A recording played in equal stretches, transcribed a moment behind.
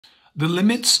The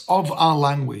limits of our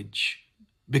language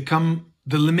become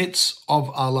the limits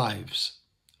of our lives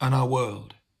and our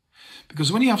world.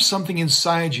 Because when you have something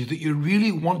inside you that you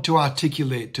really want to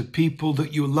articulate to people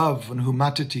that you love and who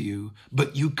matter to you,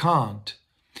 but you can't,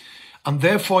 and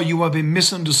therefore you are being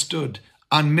misunderstood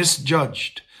and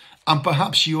misjudged, and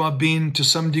perhaps you are being to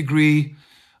some degree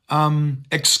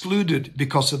excluded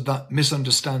because of that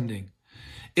misunderstanding.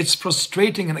 It's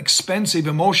frustrating and expensive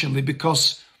emotionally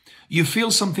because you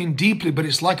feel something deeply, but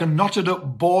it's like a knotted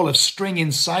up ball of string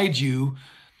inside you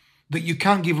that you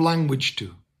can't give language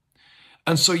to.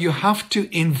 And so you have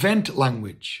to invent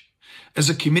language. As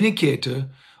a communicator,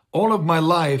 all of my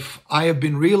life, I have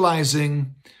been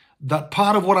realizing that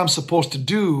part of what I'm supposed to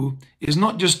do is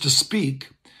not just to speak,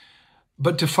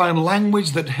 but to find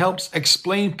language that helps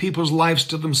explain people's lives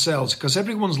to themselves, because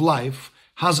everyone's life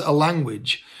has a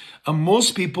language. And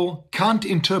most people can't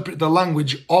interpret the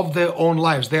language of their own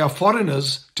lives. They are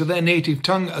foreigners to their native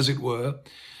tongue, as it were,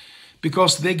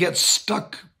 because they get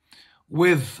stuck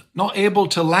with not able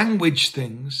to language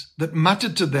things that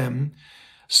matter to them.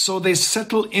 So they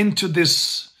settle into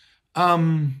this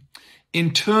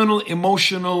internal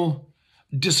emotional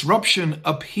disruption,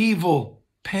 upheaval,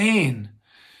 pain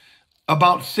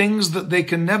about things that they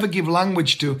can never give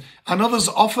language to, and others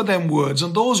offer them words,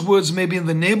 and those words may be in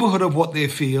the neighborhood of what they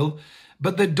feel,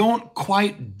 but they don't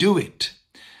quite do it.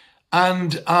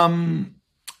 And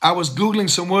I was Googling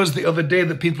some words the other day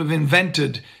that people have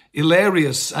invented,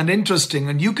 hilarious and interesting,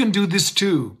 and you can do this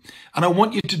too. And I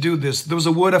want you to do this. There was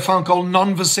a word I found called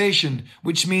nonversation,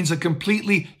 which means a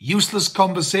completely useless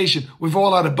conversation. We've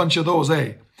all had a bunch of those,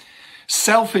 eh?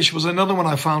 Selfish was another one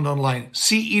I found online.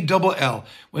 C-E-double-L,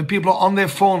 when people are on their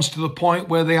phones to the point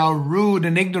where they are rude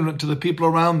and ignorant to the people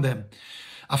around them.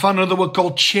 I found another word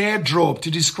called chair drobe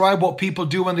to describe what people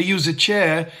do when they use a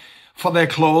chair for their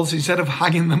clothes instead of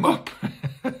hanging them up,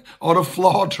 or a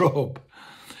floor drobe.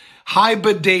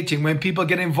 Hybrid dating, when people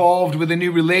get involved with a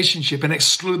new relationship and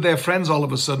exclude their friends all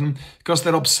of a sudden because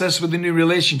they're obsessed with the new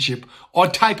relationship. Or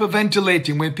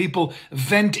hyperventilating, when people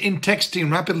vent in texting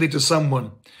rapidly to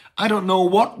someone. I don't know,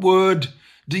 what word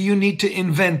do you need to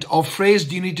invent or phrase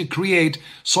do you need to create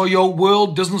so your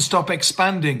world doesn't stop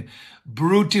expanding?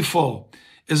 Brutiful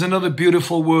is another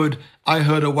beautiful word I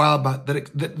heard a while back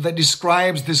that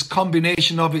describes this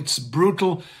combination of it's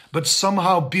brutal but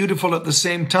somehow beautiful at the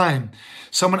same time.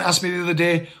 Someone asked me the other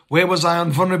day, where was I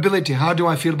on vulnerability? How do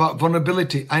I feel about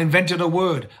vulnerability? I invented a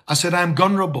word. I said, I'm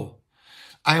vulnerable.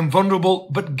 I am vulnerable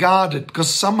but guarded,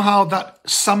 because somehow that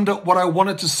summed up what I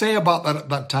wanted to say about that at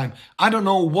that time. I don't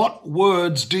know, what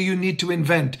words do you need to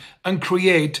invent and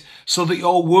create so that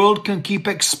your world can keep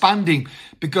expanding?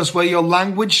 Because where your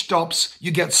language stops,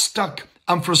 you get stuck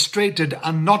and frustrated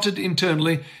and knotted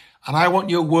internally. And I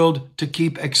want your world to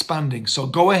keep expanding. So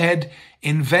go ahead,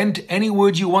 invent any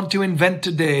word you want to invent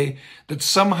today that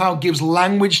somehow gives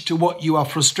language to what you are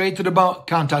frustrated about,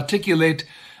 can't articulate,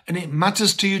 and it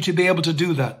matters to you to be able to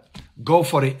do that. Go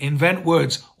for it. Invent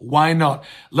words. Why not?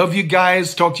 Love you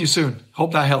guys. Talk to you soon.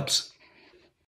 Hope that helps.